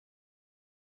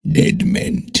Dead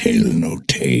men tell no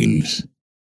tales.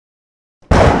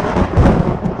 15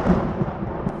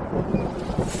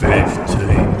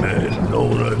 men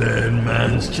older than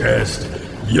man's chest.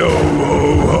 Yo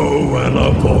ho ho and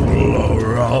a bottle of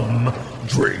rum.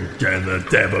 Drink and the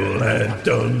devil had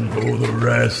done for the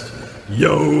rest.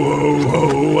 Yo ho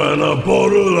ho and a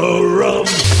bottle of rum.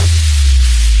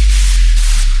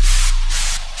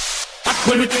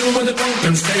 What will we do with the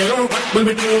drunken sailor? What will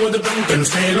we do with the drunken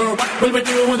sailor? What will we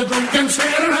do with the drunken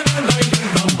sailor?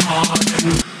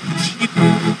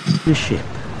 A ship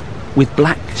with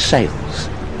black sails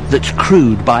that's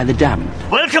crewed by the damned.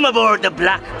 Welcome aboard the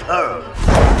Black Pearl.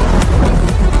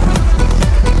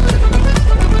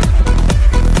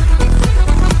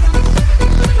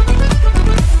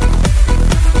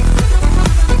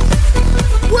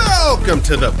 Welcome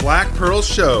to the Black Pearl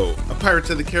Show, a Pirates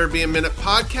of the Caribbean Minute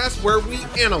podcast where we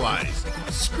analyze,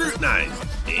 scrutinize,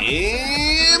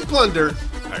 and plunder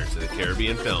Pirates of the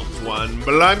Caribbean films, one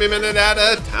blimey minute at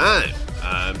a time.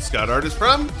 I'm Scott Artist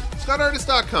from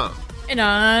ScottArtist.com. And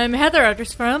I'm Heather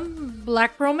Artist from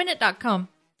BlackPearlMinute.com.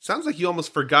 Sounds like you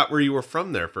almost forgot where you were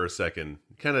from there for a second.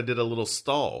 You kind of did a little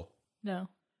stall. No.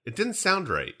 It didn't sound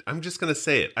right. I'm just going to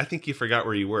say it. I think you forgot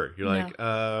where you were. You're like,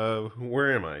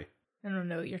 where am I? I don't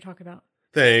know what you're talking about.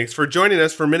 Thanks for joining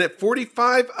us for minute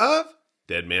 45 of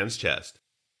Dead Man's Chest.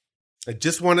 I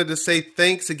just wanted to say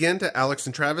thanks again to Alex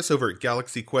and Travis over at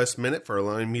Galaxy Quest Minute for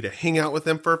allowing me to hang out with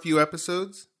them for a few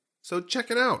episodes. So check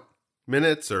it out.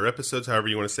 Minutes or episodes, however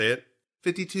you want to say it.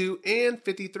 52 and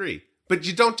 53. But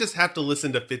you don't just have to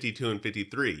listen to 52 and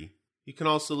 53. You can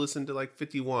also listen to like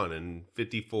 51 and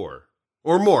 54.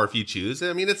 Or more if you choose.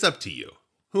 I mean, it's up to you.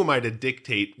 Who am I to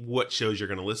dictate what shows you're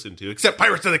going to listen to? Except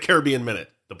Pirates of the Caribbean Minute,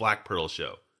 the Black Pearl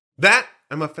Show. That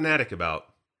I'm a fanatic about.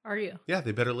 Are you? Yeah,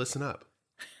 they better listen up.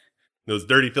 Those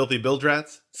dirty, filthy bilge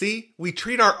rats. See, we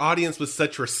treat our audience with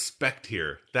such respect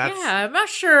here. That's I'm not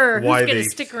sure who's why going to they-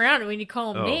 stick around when you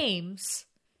call them names.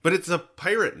 But it's a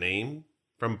pirate name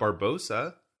from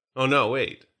Barbossa. Oh, no,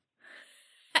 wait.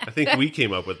 I think we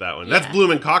came up with that one. Yeah. That's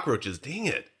Bloomin' Cockroaches. Dang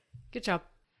it. Good job.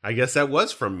 I guess that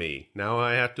was from me. Now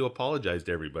I have to apologize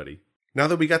to everybody. Now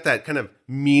that we got that kind of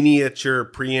miniature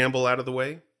preamble out of the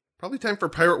way, probably time for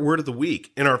Pirate Word of the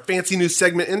Week and our fancy new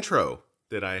segment intro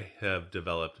that I have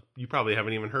developed. You probably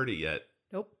haven't even heard it yet.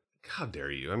 Nope. How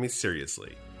dare you? I mean,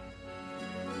 seriously.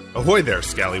 Ahoy there,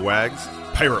 scallywags.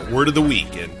 Pirate Word of the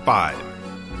Week in 5,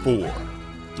 4,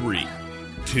 3,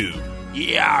 2,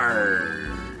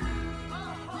 Yarr.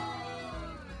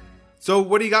 So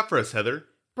what do you got for us, Heather?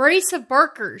 Brace of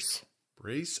barkers.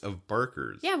 Brace of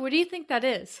barkers. Yeah, what do you think that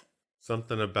is?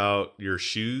 Something about your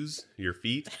shoes, your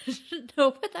feet?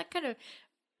 No, but that kind of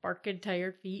barking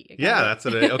tired feet. Yeah, that's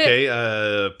what okay,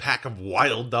 a pack of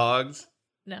wild dogs.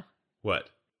 No. What?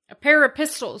 A pair of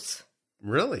pistols.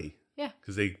 Really? Yeah.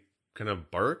 Because they kind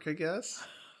of bark, I guess?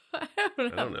 I don't know. I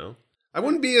don't know. I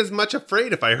wouldn't be as much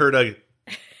afraid if I heard a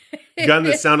gun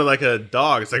that sounded like a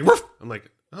dog. It's like, woof! I'm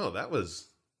like, oh, that was...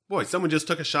 Boy, someone just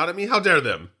took a shot at me? How dare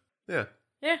them? Yeah.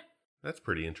 Yeah. That's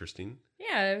pretty interesting.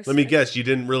 Yeah. Let me guess, you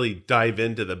didn't really dive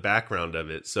into the background of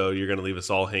it, so you're going to leave us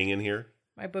all hanging here?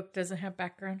 My book doesn't have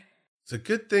background. It's a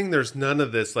good thing there's none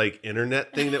of this like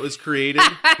internet thing that was created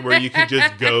where you could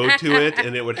just go to it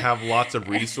and it would have lots of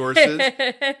resources.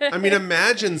 I mean,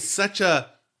 imagine such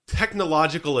a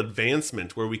technological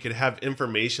advancement where we could have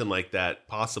information like that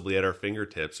possibly at our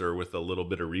fingertips or with a little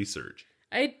bit of research.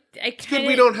 It's Good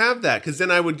we don't have that, because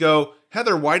then I would go,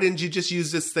 Heather, why didn't you just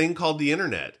use this thing called the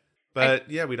internet?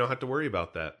 But yeah, we don't have to worry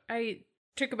about that. I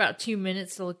took about 2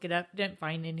 minutes to look it up. Didn't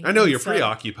find anything. I know, you're so-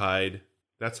 preoccupied.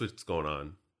 That's what's going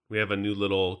on. We have a new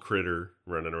little critter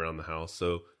running around the house.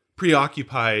 So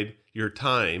preoccupied your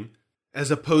time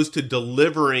as opposed to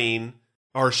delivering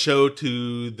our show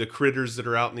to the critters that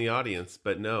are out in the audience.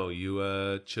 But no,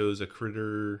 you chose a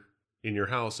critter in your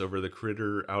house over the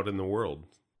critter out in the world.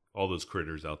 All those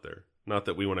critters out there. Not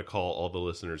that we want to call all the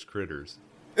listeners critters.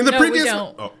 In the No, we previous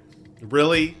don't. Oh,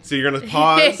 really? So you're going to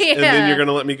pause and then you're going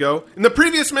to let me go? In the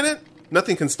previous minute,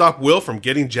 nothing can stop Will from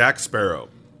getting Jack Sparrow.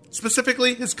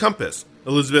 Specifically, his compass.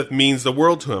 Elizabeth means the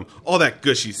world to him. All that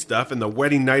gushy stuff and the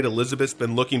wedding night Elizabeth's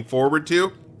been looking forward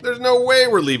to. There's no way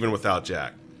we're leaving without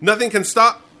Jack. Nothing can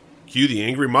stop. Cue the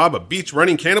angry mob of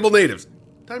beach-running cannibal natives.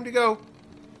 Time to go.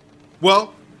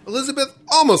 Well, Elizabeth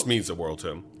almost means the world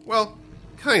to him. Well,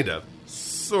 kind of.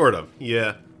 Sort of.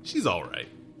 Yeah, she's all right.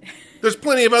 There's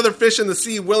plenty of other fish in the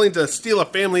sea willing to steal a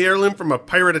family heirloom from a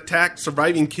pirate-attacked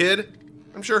surviving kid.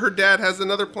 I'm sure her dad has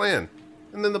another plan.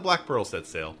 And then the Black Pearl set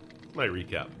sail. My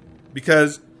recap.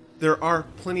 Because there are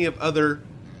plenty of other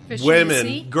Fish in the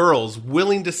sea? women, girls,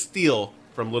 willing to steal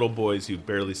from little boys who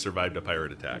barely survived a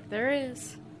pirate attack. There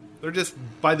is. They're just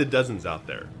by the dozens out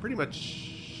there. Pretty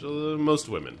much most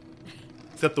women.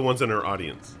 Except the ones in our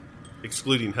audience.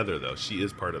 Excluding Heather, though. She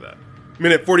is part of that.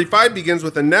 Minute 45 begins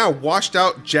with a now washed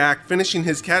out Jack finishing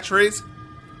his catchphrase,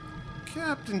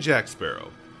 Captain Jack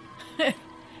Sparrow.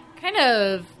 Kind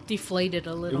of deflated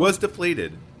a little. It was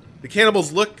deflated. The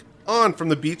cannibals look on from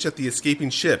the beach at the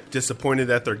escaping ship, disappointed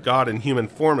that their god in human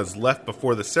form has left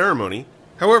before the ceremony.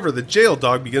 However, the jail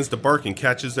dog begins to bark and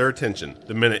catches their attention.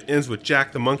 The minute ends with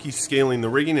Jack the monkey scaling the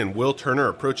rigging and Will Turner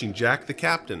approaching Jack the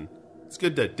captain. It's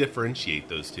good to differentiate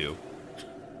those two.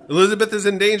 Elizabeth is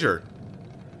in danger.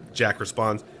 Jack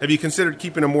responds, have you considered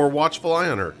keeping a more watchful eye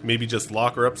on her? Maybe just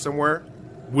lock her up somewhere?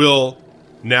 Will,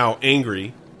 now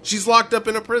angry, she's locked up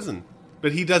in a prison.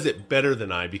 But he does it better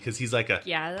than I because he's like a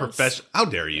professional. How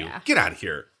dare you? Yeah. Get out of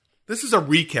here. This is a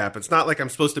recap. It's not like I'm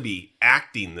supposed to be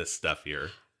acting this stuff here.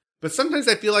 But sometimes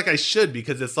I feel like I should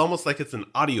because it's almost like it's an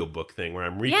audiobook thing where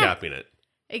I'm recapping it.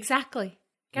 Exactly.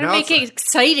 Gotta Now make it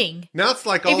exciting. Now it's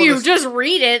like all if of you this, just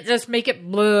read it, just make it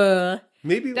blah.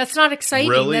 maybe That's not exciting.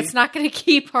 Really? That's not going to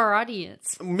keep our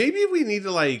audience. Maybe we need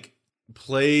to like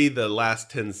play the last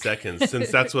 10 seconds since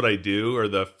that's what I do, or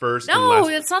the first and No, last.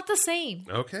 it's not the same.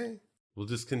 Okay. We'll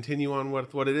just continue on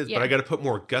with what it is, Yeah. but I got to put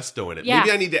more gusto in it. Yeah.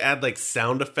 Maybe I need to add like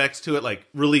sound effects to it, like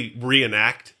really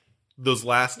reenact those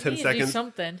last 10 You need to do seconds.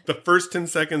 something. The first 10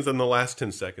 seconds and the last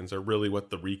 10 seconds are really what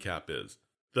the recap is.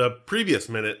 The previous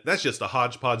minute, that's just a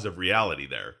hodgepodge of reality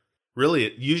there.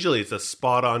 Really, usually it's a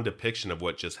spot-on depiction of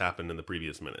what just happened in the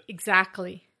previous minute.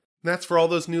 Exactly. And that's for all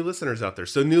those new listeners out there.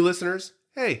 So new listeners,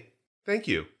 hey, thank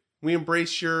you. We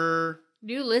embrace your...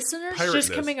 New listeners Pirateness.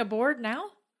 just coming aboard now?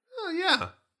 Oh, yeah.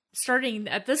 Starting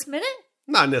at this minute?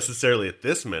 Not necessarily at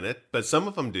this minute, but some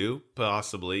of them do,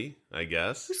 possibly, I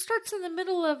guess. Who starts in the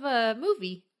middle of a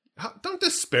movie? Don't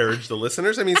disparage the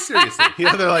listeners. I mean, seriously.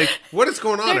 They're like, what is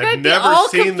going on? They're I've gonna be never all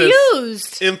seen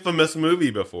confused. this infamous movie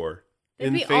before.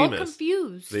 They'd be all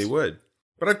confused. They would.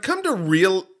 But I've come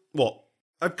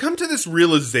to this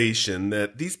realization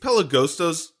that these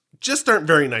Pelagostos just aren't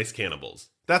very nice cannibals.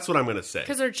 That's what I'm going to say.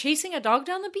 Because they're chasing a dog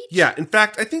down the beach? Yeah, in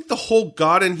fact, I think the whole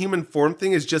God in human form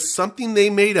thing is just something they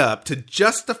made up to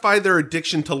justify their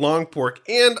addiction to long pork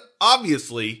and,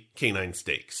 obviously, canine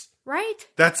steaks. Right?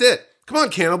 That's it. Come on,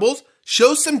 cannibals.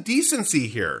 Show some decency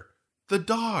here. The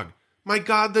dog. My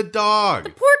God, the dog. The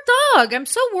poor dog. I'm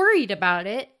so worried about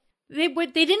it. They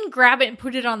didn't grab it and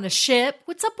put it on the ship.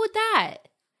 What's up with that?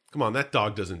 Come on, that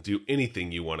dog doesn't do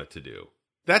anything you want it to do.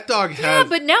 That dog has... Yeah,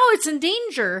 but now it's in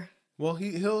danger. Well,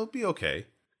 he'll be okay.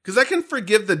 Because I can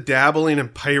forgive the dabbling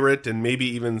and pirate and maybe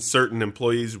even certain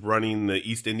employees running the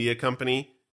East India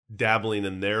Company dabbling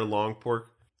in their long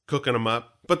pork, cooking them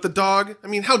up. But the dog, I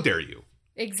mean, how dare you?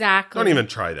 Exactly. Don't even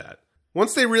try that.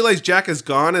 Once they realize Jack is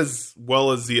gone as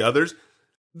well as the others,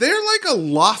 they're like a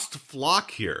lost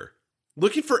flock here,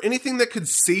 looking for anything that could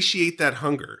satiate that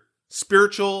hunger.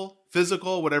 Spiritual,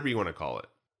 physical, whatever you want to call it.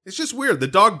 It's just weird. The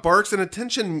dog barks and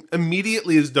attention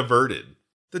immediately is diverted.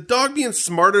 The dog being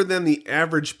smarter than the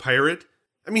average pirate,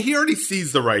 I mean, he already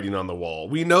sees the writing on the wall.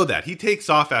 We know that. He takes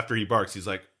off after he barks. He's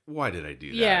like, why did I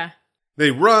do that? Yeah.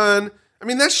 They run. I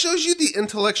mean, that shows you the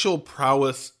intellectual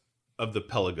prowess of the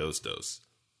Pelagostos.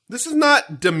 This is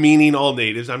not demeaning all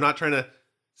natives. I'm not trying to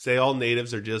say all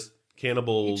natives are just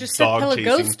cannibal You just said dog chasing.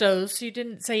 Pelagostos. You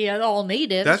didn't say all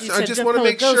natives. You I said just the want to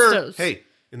make sure. Pelagostos, Hey,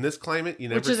 in this climate, you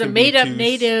never which is a can be made-up too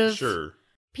native sure.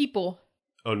 people.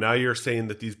 Oh, now you're saying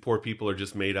that these poor people are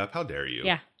just made up? How dare you?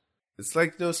 Yeah. It's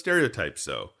like no stereotypes,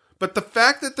 though. But the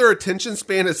fact that their attention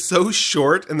span is so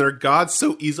short and their gods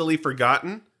so easily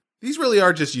forgotten, these really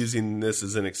are just using this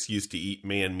as an excuse to eat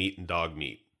man meat and dog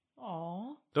meat.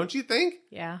 Aw. Don't you think?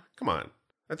 Yeah. Come on.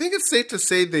 I think it's safe to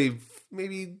say they've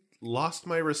maybe lost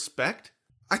my respect.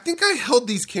 I think I held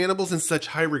these cannibals in such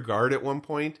high regard at one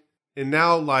point, and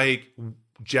now, like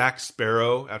Jack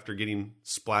Sparrow after getting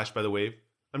splashed by the wave,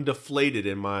 I'm deflated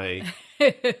in my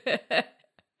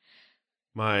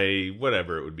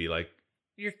whatever it would be, like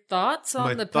Your thoughts on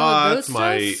my the thoughts,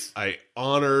 Pelagostos? I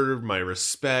honor, my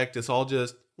respect. It's all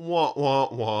just wah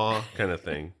wah wah kind of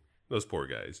thing. Those poor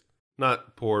guys.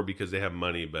 Not poor because they have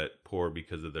money, but poor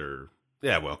because of their...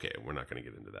 Yeah, well, okay, we're not going to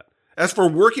get into that. As for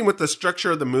working with the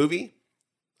structure of the movie,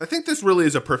 I think this really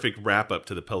is a perfect wrap-up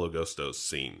to the Pelagostos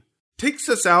scene. Takes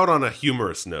us out on a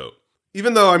humorous note.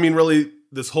 Even though, I mean, really,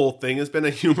 this whole thing has been a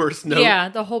humorous note. Yeah,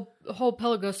 the whole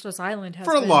Pelagostos Island has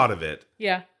For a been. lot of it.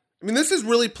 Yeah. I mean, this is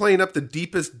really playing up the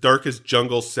deepest, darkest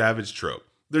jungle savage trope.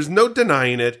 There's no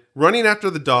denying it. Running after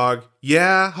the dog.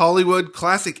 Yeah, Hollywood,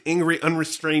 classic angry,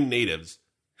 unrestrained natives.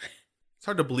 It's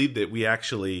hard to believe that we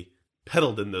actually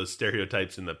peddled in those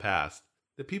stereotypes in the past.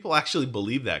 That people actually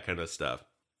believe that kind of stuff.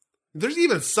 There's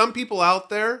even some people out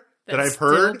there that I've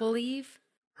Still believe?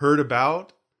 heard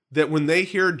about, that when they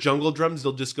hear jungle drums,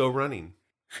 they'll just go running.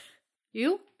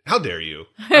 You? How dare you?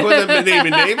 I wasn't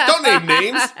naming names. Don't name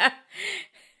names.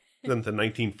 Then the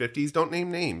 1950s, don't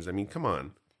name names. I mean, come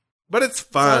on. But it's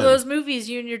fun. All those movies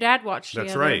you and your dad watched That's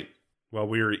together. right. While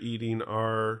we were eating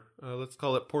our, let's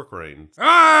call it pork rinds.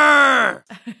 Arr!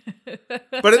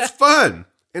 But it's fun.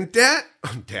 And Dad,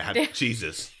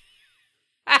 Jesus.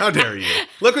 How dare you?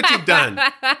 Look what you've done.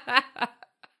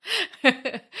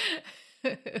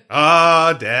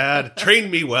 Dad, train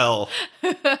me well.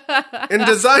 And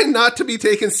designed not to be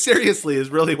taken seriously is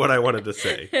really what I wanted to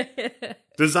say.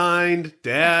 Designed,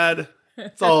 Dad,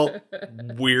 it's all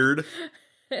weird.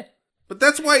 But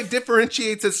that's why it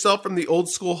differentiates itself from the old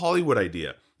school Hollywood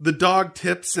idea. The dog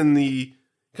tips in the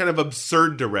kind of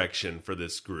absurd direction for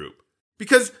this group.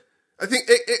 Because I think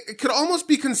it could almost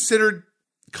be considered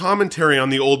commentary on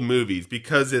the old movies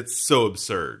because it's so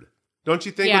absurd. Don't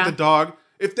you think? Yeah. With the dog?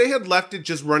 If they had left it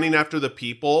just running after the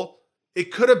people,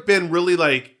 it could have been really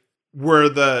like where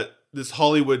this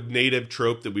Hollywood native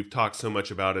trope that we've talked so much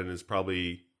about and is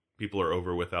probably people are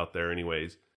over with out there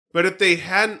anyways. But if they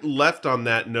hadn't left on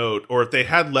that note, or if they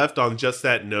had left on just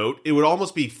that note, it would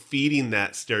almost be feeding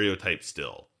that stereotype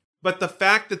still. But the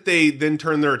fact that they then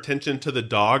turn their attention to the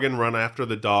dog and run after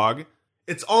the dog,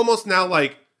 it's almost now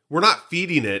like we're not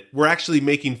feeding it, we're actually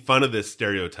making fun of this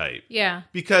stereotype. Yeah.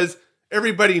 Because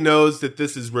everybody knows that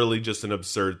this is really just an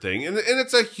absurd thing. And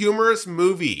it's a humorous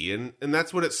movie, and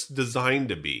that's what it's designed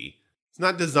to be. It's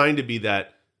not designed to be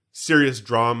that serious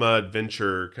drama,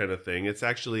 adventure kind of thing. It's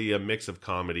actually a mix of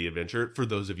comedy, adventure. For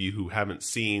those of you who haven't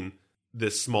seen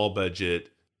this small budget,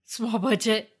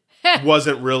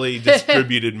 wasn't really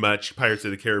distributed much Pirates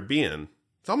of the Caribbean.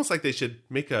 It's almost like they should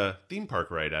make a theme park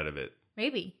ride out of it.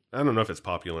 Maybe. I don't know if it's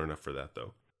popular enough for that,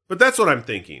 though. But that's what I'm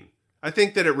thinking. I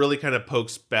think that it really kind of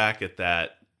pokes back at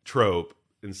that trope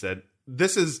and said,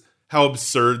 this is how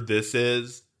absurd this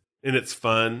is, and it's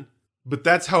fun. But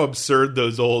that's how absurd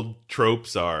those old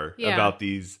tropes are about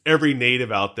these. Every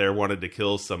native out there wanted to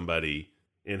kill somebody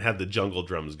and had the jungle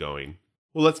drums going.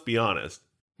 Well, let's be honest.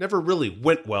 Never really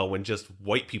went well when just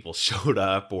white people showed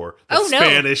up or the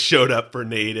Spanish showed up for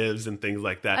natives and things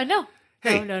like that. I know.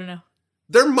 Hey, No.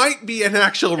 There might be an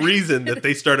actual reason that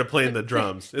they started playing the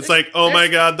drums. It's like, oh my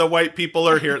God, the white people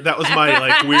are here. That was my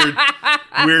like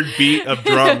weird beat of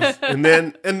drums. And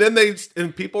then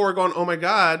people were going, oh my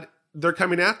God, they're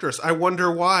coming after us. I wonder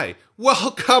why.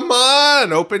 Well, come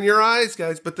on, open your eyes,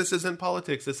 guys. But this isn't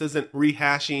politics. This isn't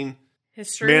rehashing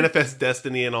History. Manifest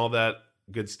Destiny and all that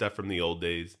good stuff from the old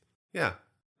days. Yeah,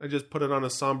 I just put it on a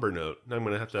somber note. Now I'm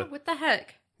going to have to... What the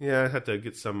heck? Yeah, I have to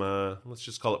get some, let's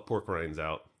just call it pork rinds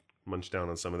out. Munch down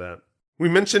on some of that. We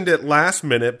mentioned it last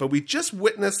minute, but we just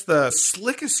witnessed the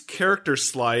slickest character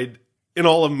slide in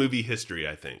all of movie history,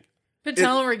 I think.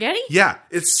 Pintel and Rigetti? Yeah,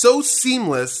 it's so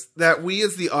seamless that we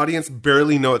as the audience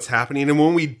barely know it's happening. And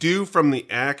when we do from the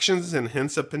actions and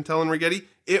hints of Pintel and Rigetti,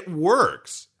 it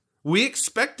works. We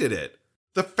expected it.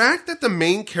 The fact that the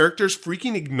main characters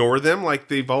freaking ignore them like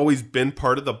they've always been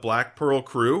part of the Black Pearl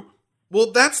crew,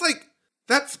 well, that's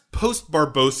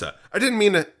post-Barbossa. I didn't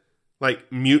mean to,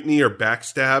 like, mutiny or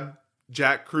backstab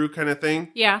Jack crew kind of thing.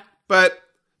 Yeah. But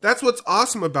that's what's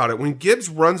awesome about it. When Gibbs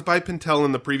runs by Pintel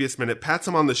in the previous minute, pats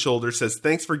him on the shoulder, says,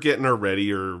 thanks for getting her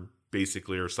ready, or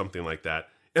basically, or something like that,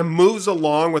 and moves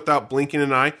along without blinking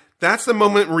an eye, that's the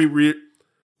moment where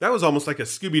that was almost like a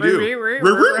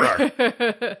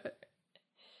Scooby-Doo.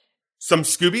 Some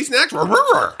Scooby snacks?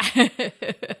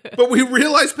 But we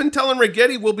realize Pintel and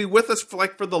Rigetti will be with us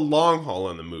for the long haul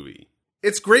in the movie.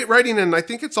 It's great writing, and I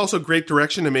think it's also great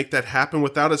direction to make that happen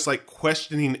without us,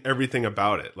 questioning everything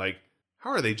about it. How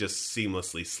are they just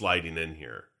seamlessly sliding in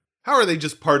here? How are they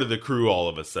just part of the crew all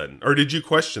of a sudden? Or did you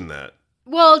question that?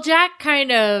 Well, Jack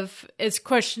kind of is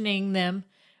questioning them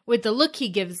with the look he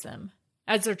gives them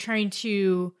as they're trying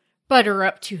to butter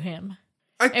up to him.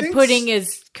 And putting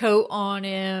his coat on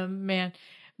him and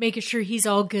making sure he's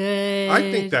all good.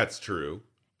 I think that's true.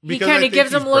 He kind of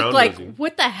gives him a look like,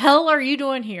 what the hell are you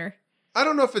doing here? I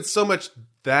don't know if it's so much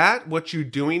that, what you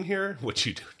doing here? What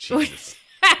you doing? Jesus.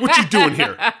 What you doing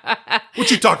here?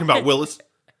 What you talking about, Willis?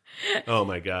 Oh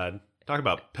my God. Talk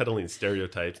about peddling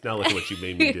stereotypes. Now look at what you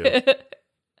made me do.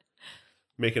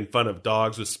 Making fun of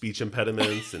dogs with speech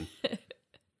impediments and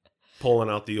pulling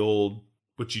out the old,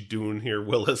 what you doing here,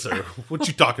 Willis? Or what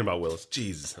you talking about, Willis?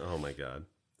 Jesus. Oh my God.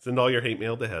 Send all your hate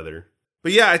mail to Heather.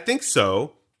 But yeah, I think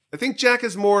so. I think Jack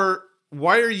is more,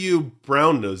 why are you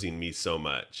brown-nosing me so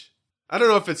much? I don't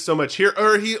know if it's so much here,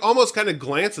 or he almost kind of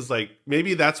glances like,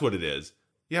 maybe that's what it is.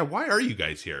 Yeah, why are you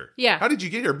guys here? Yeah. How did you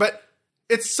get here? But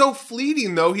it's so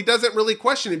fleeting, though. He doesn't really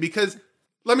question it because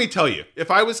let me tell you, if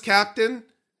I was captain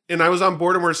and I was on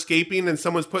board and we're escaping and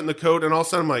someone's putting the code and all of a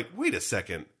sudden I'm like, wait a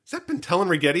second, is that Pentel and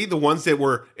Rigetti, the ones that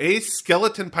were A,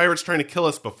 skeleton pirates trying to kill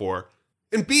us before,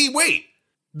 and B, wait,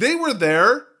 they were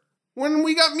there when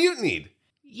we got mutinied.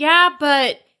 Yeah,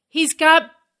 but he's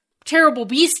got Terrible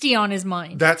Beastie on his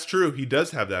mind. That's true. He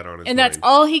does have that on his mind. And that's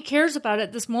all he cares about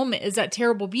at this moment is that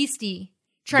Terrible Beastie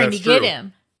trying to get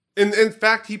him. And in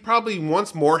fact, he probably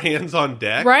wants more hands on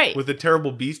deck. Right. With the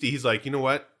Terrible Beastie, he's like, you know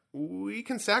what? We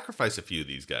can sacrifice a few of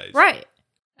these guys. Right.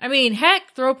 I mean,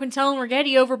 heck, throw Pentel and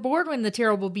Rigetti overboard when the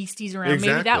Terrible Beastie's around.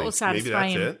 Exactly. Maybe that will satisfy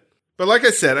him. It. But like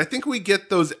I said, I think we get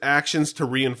those actions to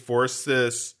reinforce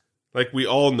this. Like, we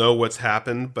all know what's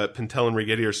happened, but Pentel and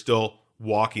Rigetti are still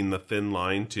walking the thin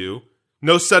line, too.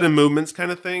 No sudden movements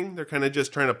kind of thing. They're kind of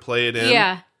just trying to play it in.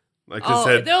 Yeah. Like I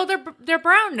said. They're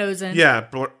brown nosing. Yeah,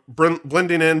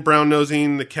 blending in, brown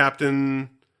nosing, the captain,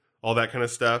 all that kind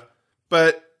of stuff.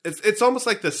 But it's almost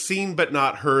like the seen but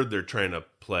not heard they're trying to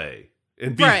play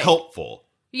and be helpful.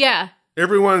 Yeah.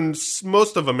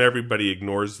 Most of them, everybody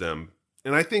ignores them.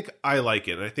 And I think I like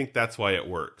it. And I think that's why it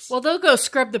works. Well, they'll go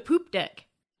scrub the poop deck.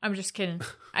 I'm just kidding.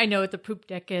 I know what the poop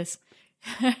deck is.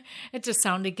 It just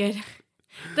sounded good.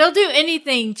 They'll do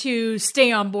anything to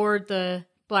stay on board the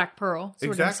Black Pearl.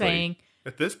 That's what I'm saying.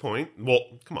 At this point, well,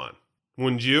 come on.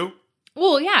 Wouldn't you?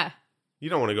 Well, yeah. You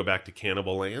don't want to go back to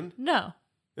Cannibal Land. No.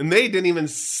 And they didn't even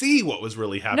see what was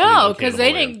really happening. No, because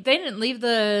they didn't leave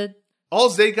the all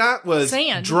they got was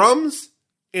sand. Drums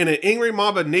and an angry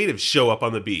mob of natives show up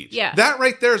on the beach. Yeah. That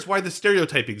right there is why the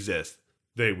stereotype exists.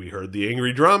 We heard the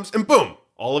angry drums, and boom,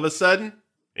 all of a sudden,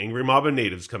 angry mob of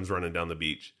natives comes running down the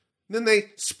beach. Then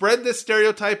they spread this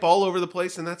stereotype all over the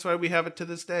place, and that's why we have it to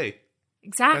this day.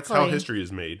 Exactly. That's how history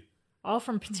is made. All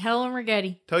from Pentel and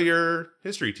Rigetti. Tell your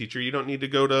history teacher you don't need to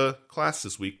go to class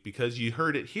this week because you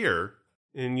heard it here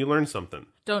and you learned something.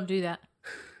 Don't do that.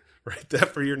 Write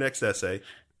that for your next essay.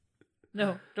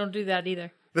 No, don't do that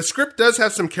either. The script does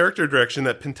have some character direction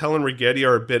that Pentel and Rigetti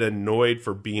are a bit annoyed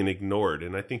for being ignored.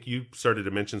 And I think you started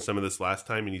to mention some of this last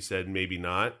time and you said maybe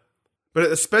not.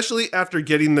 But especially after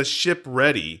getting the ship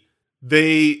ready,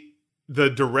 the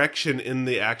direction in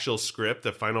the actual script,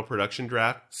 the final production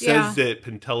draft, says that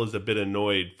Pentel is a bit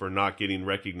annoyed for not getting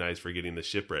recognized for getting the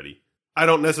ship ready. I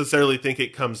don't necessarily think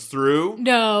it comes through.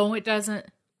 No, it doesn't.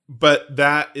 But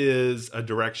that is a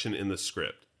direction in the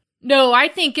script. No, I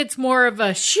think it's more of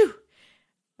a shoo.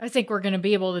 I think we're going to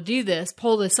be able to do this,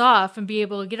 pull this off, and be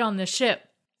able to get on this ship.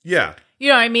 Yeah. You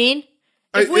know what I mean?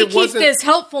 If we keep this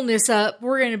helpfulness up,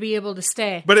 we're going to be able to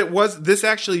stay. But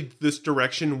this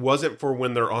direction wasn't for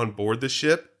when they're on board the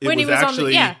ship. It was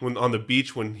actually on the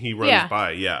beach when he runs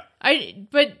by. Yeah.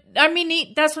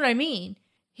 That's what I mean.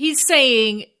 He's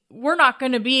saying we're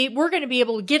going to be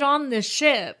able to get on this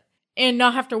ship and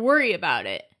not have to worry about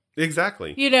it.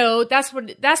 Exactly. You know, that's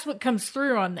what comes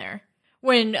through on there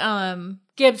when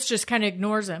Gibbs just kind of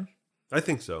ignores him. I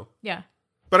think so. Yeah.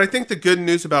 But I think the good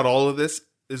news about all of this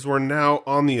is we're now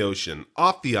on the ocean,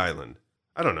 off the island.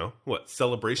 I don't know. What,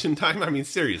 celebration time? I mean,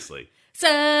 seriously.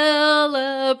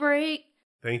 Celebrate.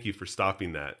 Thank you for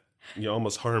stopping that. You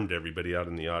almost harmed everybody out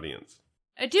in the audience.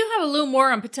 I do have a little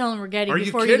more on Pentel and Rigetti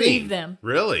before you leave them.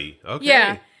 Really? Okay.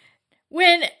 Yeah.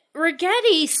 When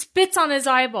Rigetti spits on his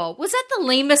eyeball, was that the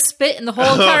lamest spit in the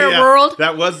whole entire world?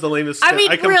 That was the lamest spit.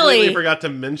 I completely forgot to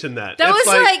mention that. That was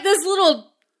like this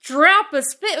little drop of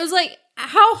spit. It was like,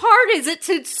 how hard is it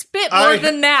to spit more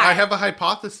than that? I have a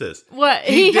hypothesis. What?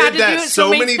 He did that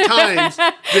so many times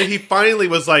that he finally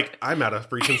was like, I'm out of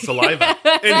freaking saliva.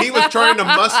 And he was trying to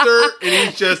muster,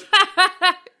 and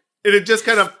it just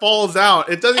kind of falls out.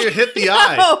 It doesn't even hit the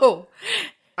eye. No.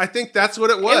 I think that's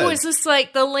what it was. It was just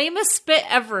like the lamest spit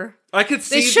ever. I could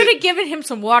see they should have given him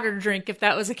some water to drink if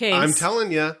that was the case. I'm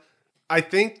telling you. I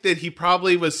think that he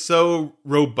probably was so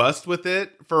robust with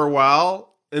it for a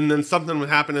while, and then something would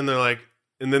happen, and they're like,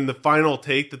 and then the final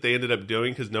take that they ended up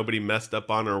doing, because nobody messed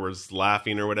up on or was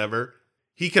laughing or whatever,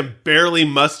 he can barely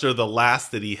muster the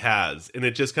last that he has, and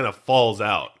it just kind of falls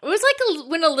out. It was like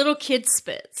when a little kid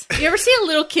spits. You ever see a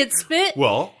little kid spit?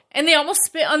 Well. And they almost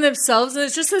spit on themselves, and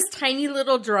it's just this tiny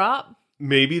little drop.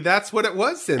 Maybe that's what it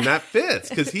was then. That fits,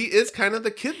 because he is kind of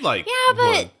the kid-like Yeah,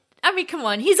 but, I mean, come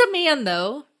on. He's a man,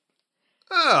 though.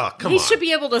 Oh, come on. He should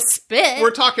be able to spit.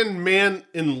 We're talking man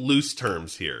in loose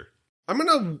terms here. I'm going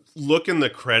to look in the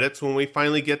credits when we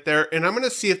finally get there, and I'm going to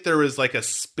see if there was like a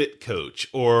spit coach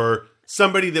or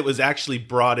somebody that was actually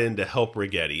brought in to help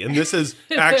Rigetti. And this is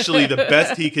actually the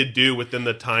best he could do within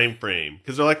the time frame.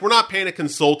 Because they're like, we're not paying a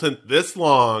consultant this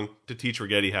long to teach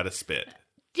Rigetti how to spit.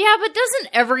 Yeah, but doesn't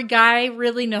every guy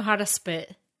really know how to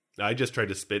spit? I just tried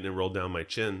to spit and it rolled down my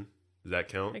chin. Does that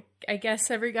count? I guess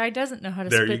every guy doesn't know how to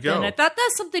there spit. You go. Then. I thought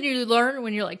that's something you learn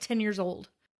when you're like 10 years old.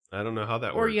 I don't know how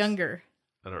that works. Or younger.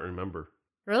 I don't remember.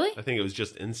 Really? I think it was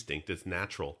just instinct. It's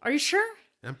natural. Are you sure?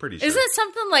 I'm pretty sure. Isn't it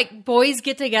something like boys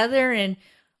get together and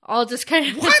all just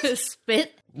kind of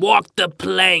spit? Walk the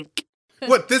plank.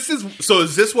 What,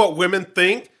 is this what women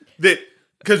think? That,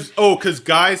 because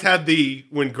guys had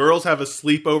when girls have a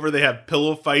sleepover, they have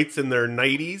pillow fights in their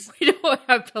 90s? We don't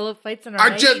have pillow fights in our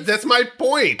 90s. That's my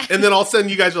point. And then all of a sudden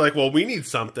you guys are like, well, we need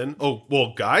something. Oh,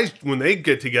 well, guys, when they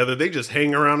get together, they just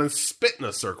hang around and spit in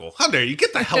a circle. How dare you?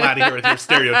 Get the hell out of here with your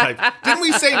stereotypes. Didn't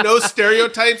we say no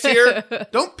stereotypes here?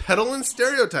 Don't peddle in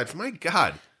stereotypes. My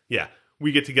God. Yeah,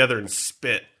 we get together and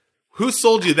spit. Who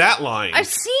sold you that line? I've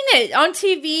seen it on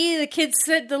TV.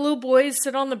 The little boys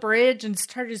sit on the bridge and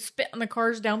start to spit on the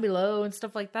cars down below and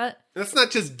stuff like that. That's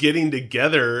not just getting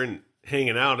together and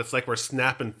hanging out. It's like we're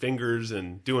snapping fingers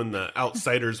and doing the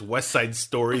Outsiders West Side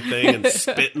Story thing and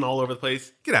spitting all over the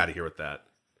place. Get out of here with that.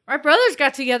 My brothers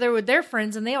got together with their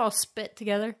friends and they all spit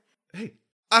together. Hey,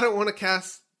 I don't want to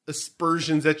cast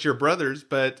aspersions at your brothers,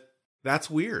 but that's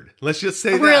weird. Let's just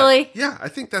say that. Really? Yeah, I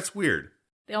think that's weird.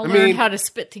 They all learned how to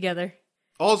spit together.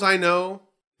 All I know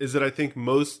is that I think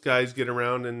most guys get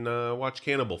around and watch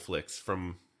cannibal flicks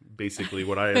from basically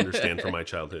what I understand from my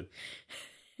childhood.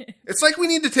 It's like we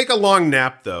need to take a long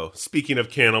nap, though, speaking of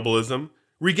cannibalism.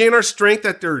 Regain our strength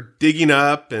that they're digging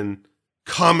up and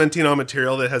commenting on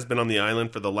material that has been on the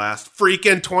island for the last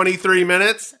freaking 23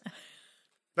 minutes.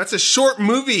 That's a short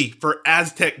movie, for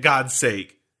Aztec God's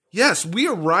sake. Yes, we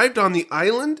arrived on the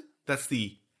island. That's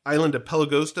the island of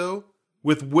Pelagosto.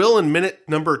 With Will in minute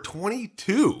number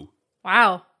 22.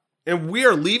 Wow. And we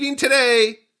are leaving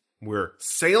today. We're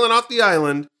sailing off the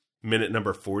island, minute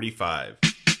number 45.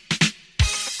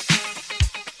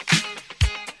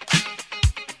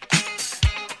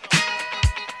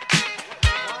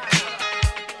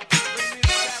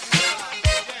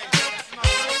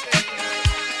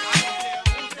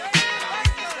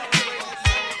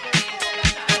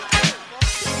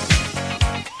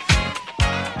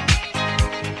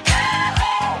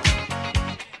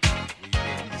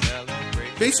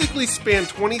 Basically spanned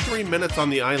 23 minutes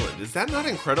on the island. Is that not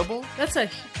incredible? That's a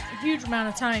huge amount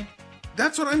of time.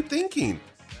 That's what I'm thinking.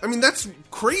 I mean, that's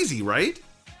crazy, right?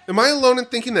 Am I alone in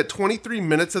thinking that 23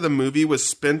 minutes of the movie was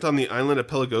spent on the island of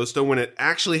Pelagosto when it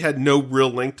actually had no real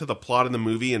link to the plot of the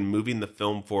movie and moving the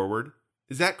film forward?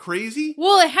 Is that crazy?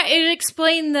 Well, it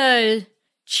explained the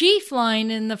chief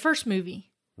line in the first movie.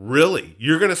 Really?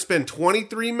 You're going to spend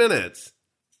 23 minutes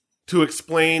to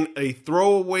explain a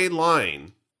throwaway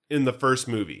line in the first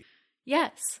movie?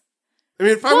 Yes. I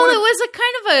mean, it was a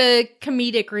kind of a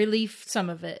comedic relief, some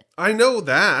of it. I know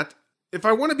that. If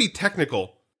I want to be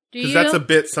technical, because that's a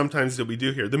bit sometimes that we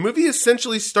do here. The movie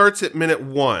essentially starts at minute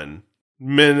 1,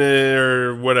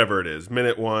 or whatever it is,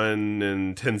 minute 1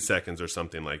 and 10 seconds or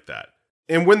something like that.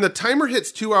 And when the timer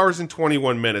hits 2 hours and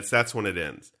 21 minutes, that's when it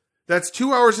ends. That's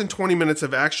 2 hours and 20 minutes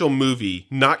of actual movie,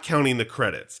 not counting the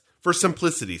credits, for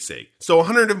simplicity's sake. So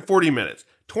 140 minutes.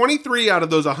 23 out of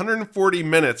those 140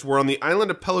 minutes were on the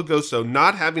island of Pelagosto,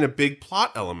 not having a big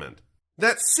plot element.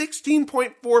 That's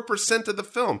 16.4% of the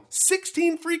film.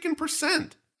 16 freaking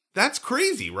percent. That's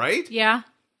crazy, right? Yeah.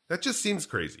 That just seems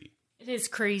crazy. It is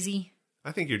crazy.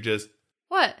 I think you're just...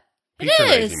 What?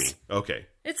 Patronizing me. Okay.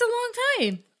 It's a long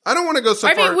time. I don't want to go so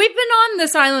far... I mean, we've been on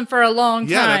this island for a long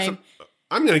time.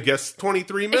 I'm going to guess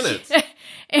 23 minutes.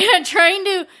 And trying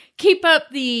to keep up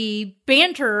the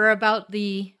banter about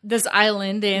this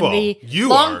island and the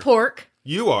long pork.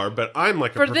 You are, but I'm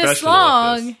like a professional for this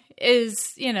long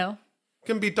is,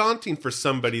 can be daunting for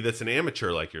somebody that's an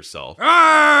amateur like yourself.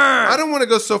 I don't want to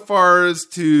go so far as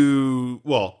to,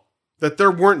 that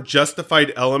there weren't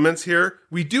justified elements here.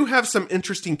 We do have some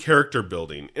interesting character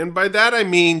building. And by that I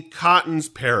mean Cotton's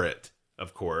parrot,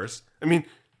 of course. I mean,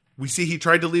 we see he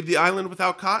tried to leave the island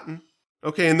without Cotton.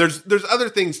 Okay, and there's other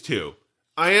things too.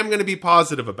 I am going to be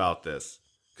positive about this,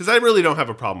 because I really don't have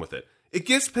a problem with it. It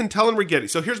gives Pintel and Rigetti.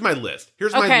 So here's my list.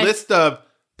 Here's my list of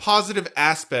positive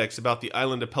aspects about the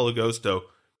island of Pelagosto.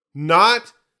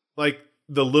 Not like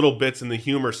the little bits and the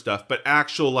humor stuff, but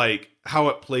actual like how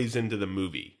it plays into the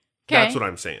movie. Okay. That's what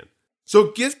I'm saying. So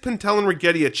it gives Pintel and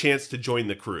Rigetti a chance to join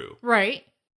the crew. Right.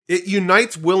 It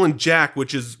unites Will and Jack,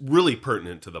 which is really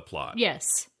pertinent to the plot.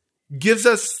 Yes. Gives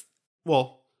us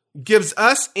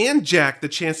and Jack the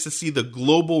chance to see the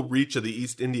global reach of the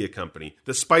East India Company.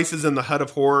 The spices in the Hut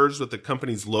of Horrors with the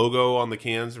company's logo on the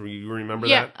cans. You remember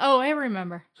that? Yeah. Oh, I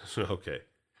remember. Okay.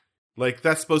 Like,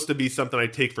 that's supposed to be something I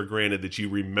take for granted, that you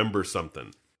remember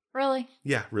something. Really?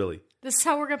 Yeah, really. This is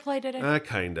how we're going to play today?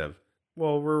 Kind of.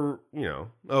 Well, we're,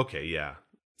 okay, yeah.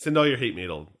 Send all your hate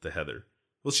mail to Heather.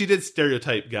 Well, she did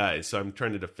stereotype guys, so I'm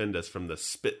trying to defend us from the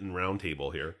spitting round table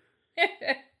here.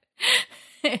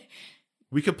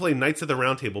 We could play Knights of the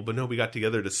Round Table, but no, we got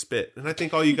together to spit. And I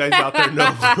think all you guys out there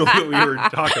know what we were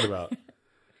talking about.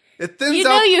 It thins you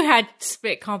know you had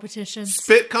spit competitions.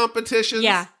 Spit competitions?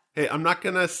 Yeah. Hey, I'm not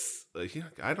going to...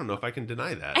 I don't know if I can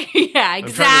deny that. Yeah,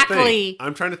 exactly.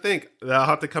 I'm trying to think. I'll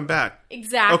have to come back.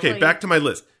 Exactly. Okay, back to my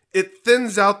list. It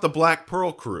thins out the Black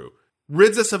Pearl crew.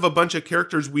 Rids us of a bunch of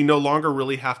characters we no longer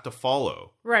really have to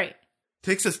follow. Right.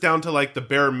 Takes us down to like the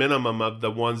bare minimum of the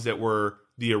ones that were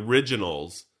the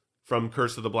originals from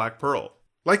Curse of the Black Pearl.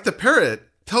 Like the parrot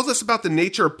tells us about the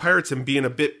nature of pirates and being a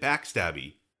bit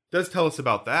backstabby. Does tell us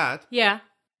about that. Yeah.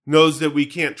 Knows that we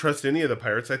can't trust any of the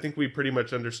pirates. I think we pretty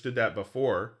much understood that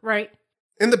before. Right.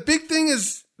 And the big thing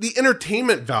is the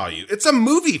entertainment value. It's a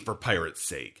movie for pirates'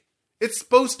 sake. It's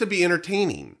supposed to be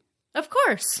entertaining. Of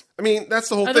course. I mean, that's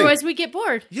the whole thing. Otherwise we get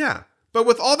bored. Yeah. But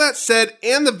with all that said,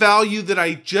 and the value that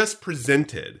I just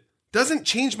presented, doesn't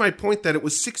change my point that it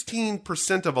was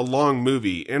 16% of a long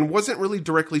movie and wasn't really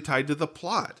directly tied to the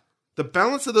plot. The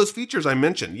balance of those features I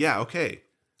mentioned, yeah, okay.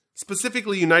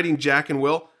 Specifically uniting Jack and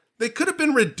Will, they could have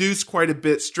been reduced quite a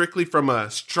bit strictly from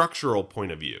a structural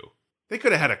point of view. They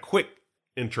could have had a quick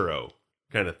intro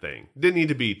kind of thing. Didn't need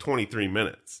to be 23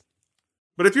 minutes.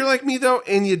 But if you're like me, though,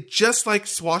 and you just like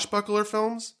swashbuckler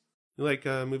films, you like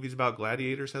movies about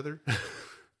gladiators, Heather?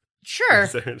 Sure.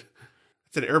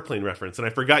 It's an Airplane reference, and I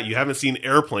forgot you haven't seen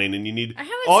Airplane, and you need... I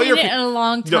haven't seen it in a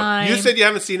long time. No, you said you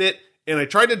haven't seen it, and I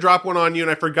tried to drop one on you, and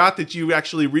I forgot that you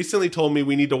actually recently told me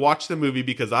we need to watch the movie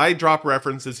because I drop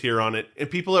references here on it, and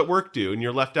people at work do, and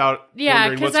you're left out wondering what's going on. Yeah,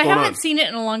 because I haven't seen it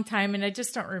in a long time, and I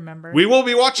just don't remember. We will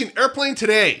be watching Airplane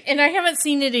today. And I haven't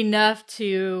seen it enough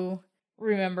to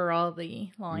remember all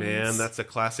the lines. Man, that's a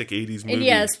classic 80s movie. And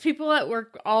yes, people at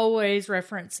work always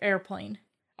reference Airplane.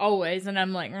 Always. And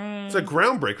I'm like, It's a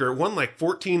groundbreaker. It won like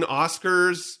 14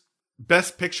 Oscars,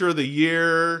 Best Picture of the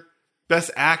Year,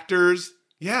 Best Actors.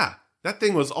 Yeah, that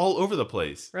thing was all over the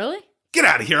place. Really? Get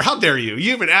out of here. How dare you?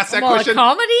 You even asked that question. A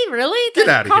comedy? Really? Get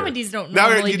out of here. Comedies don't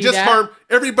normally do that. Harmed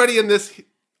everybody in this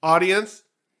audience.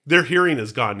 Their hearing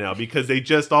is gone now because they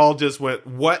all went,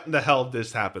 what in the hell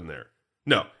just happened there?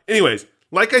 No. Anyways,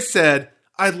 like I said,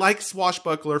 I like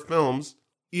swashbuckler films.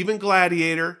 Even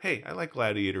Gladiator. Hey, I like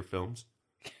Gladiator films.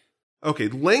 Okay,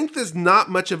 length is not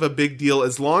much of a big deal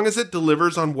as long as it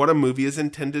delivers on what a movie is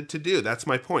intended to do. That's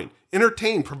my point.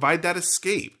 Entertain, provide that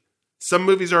escape. Some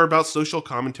movies are about social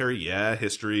commentary,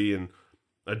 history, and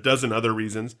a dozen other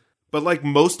reasons. But like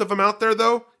most of them out there,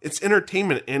 though, it's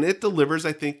entertainment, and it delivers,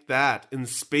 I think, that in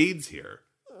spades here.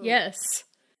 Yes.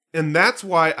 And that's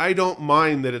why I don't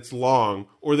mind that it's long,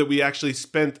 or that we actually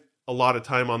spent a lot of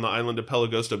time on the island of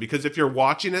Pelagosto, because if you're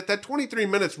watching it, that 23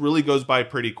 minutes really goes by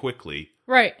pretty quickly.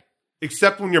 Right.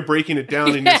 Except when you're breaking it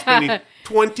down and you're spending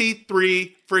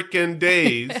 23 freaking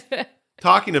days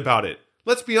talking about it.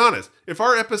 Let's be honest. If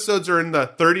our episodes are in the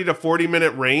 30 to 40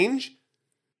 minute range,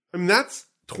 I mean, that's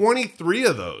 23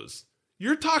 of those.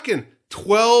 You're talking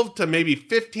 12 to maybe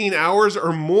 15 hours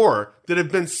or more that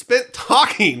have been spent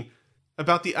talking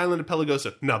about the island of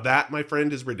Pelagosto. Now that, my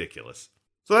friend, is ridiculous.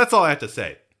 So that's all I have to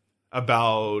say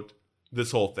about this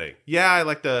whole thing. Yeah, I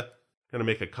like to kind of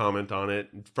make a comment on it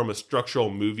from a structural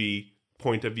movie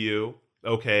point of view.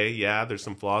 Okay, yeah, there's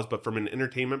some flaws, but from an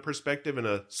entertainment perspective and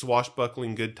a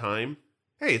swashbuckling good time,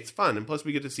 hey, it's fun. And plus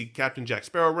we get to see Captain Jack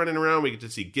Sparrow running around. We get to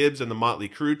see Gibbs and the motley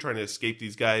crew trying to escape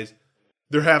these guys.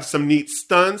 They have some neat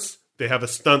stunts. They have a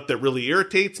stunt that really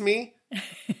irritates me.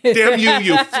 Damn you,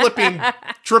 you flipping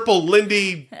triple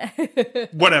Lindy,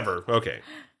 whatever. Okay.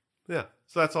 Yeah,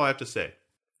 so that's all I have to say.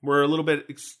 We're a little bit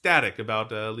ecstatic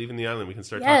about leaving the island. We can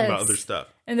start talking about other stuff.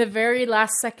 In the very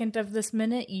last second of this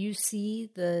minute, you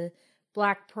see the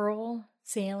Black Pearl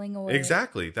sailing away.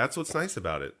 Exactly. That's what's nice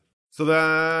about it. So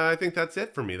I think that's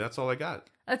it for me. That's all I got.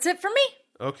 That's it for me.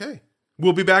 Okay.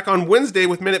 We'll be back on Wednesday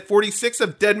with minute 46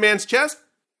 of Dead Man's Chest.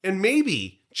 And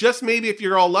maybe, just maybe if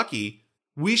you're all lucky,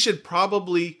 we should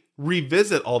probably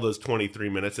revisit all those 23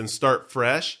 minutes and start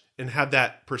fresh and have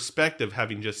that perspective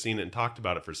having just seen it and talked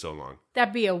about it for so long.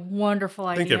 That'd be a wonderful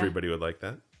idea. I think everybody would like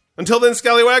that. Until then,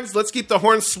 scallywags, let's keep the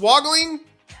horns swoggling.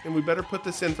 And we better put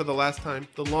this in for the last time.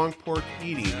 The long pork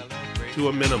eating to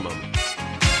a minimum.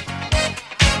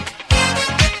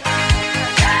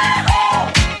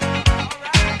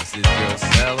 This is your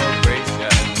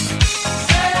celebration.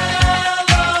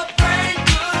 Celebrate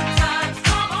good times,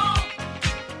 come on.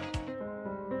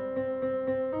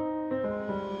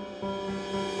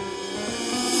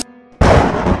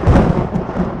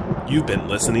 You've been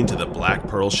listening to The Black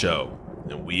Pearl Show,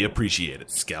 and we appreciate it,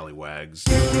 scallywags.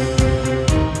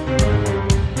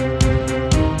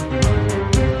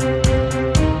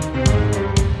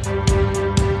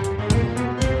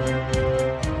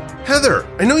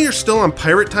 you're still on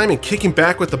pirate time and kicking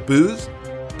back with the booze,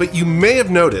 but you may have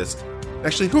noticed...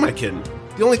 Actually, who am I kidding?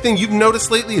 The only thing you've noticed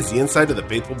lately is the inside of the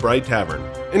Faithful Bride Tavern.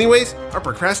 Anyways, our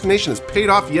procrastination has paid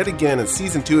off yet again, and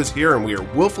Season 2 is here and we are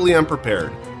woefully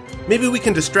unprepared. Maybe we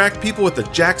can distract people with the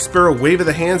Jack Sparrow wave of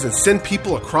the hands and send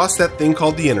people across that thing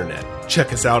called the internet.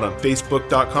 Check us out on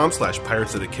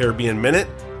Facebook.com/Pirates of the Caribbean Minute,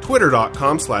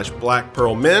 Twitter.com/Black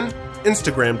Pearl Men,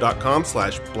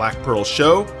 Instagram.com/Black Pearl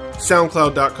Show,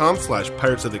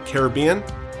 SoundCloud.com/Pirates of the Caribbean.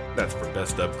 That's for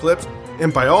best of clips.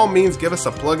 And by all means, give us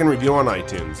a plug and review on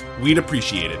iTunes. We'd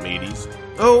appreciate it, mateys.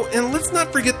 Oh, and let's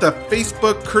not forget the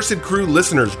Facebook Cursed Crew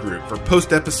listeners group for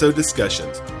post-episode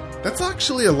discussions. That's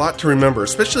actually a lot to remember,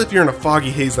 especially if you're in a foggy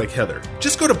haze like Heather.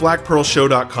 Just go to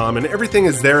blackpearlshow.com and everything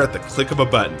is there at the click of a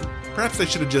button. Perhaps I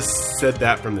should have just said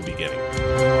that from the beginning.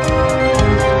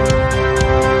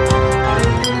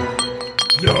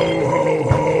 Yo ho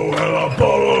ho and a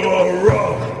bottle of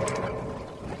rum.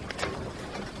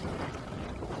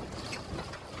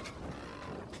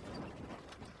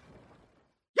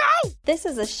 This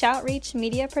is a Shoutreach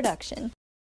Media production.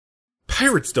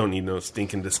 Pirates don't need no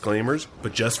stinking disclaimers,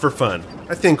 but just for fun,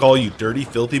 I think all you dirty,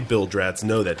 filthy bildrats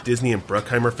know that Disney and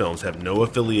Bruckheimer Films have no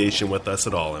affiliation with us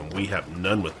at all, and we have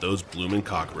none with those bloomin'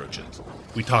 cockroaches.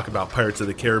 We talk about Pirates of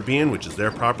the Caribbean, which is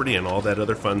their property, and all that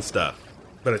other fun stuff.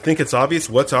 But I think it's obvious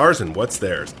what's ours and what's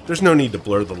theirs. There's no need to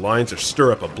blur the lines or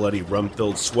stir up a bloody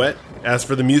rum-filled sweat. As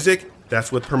for the music,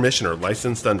 that's with permission or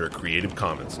licensed under Creative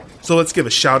Commons. So let's give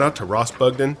a shout out to Ross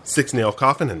Bugden, Six Nail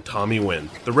Coffin, and Tommy Wynn.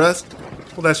 The rest,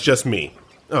 well, that's just me.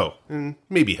 Oh, and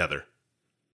maybe Heather.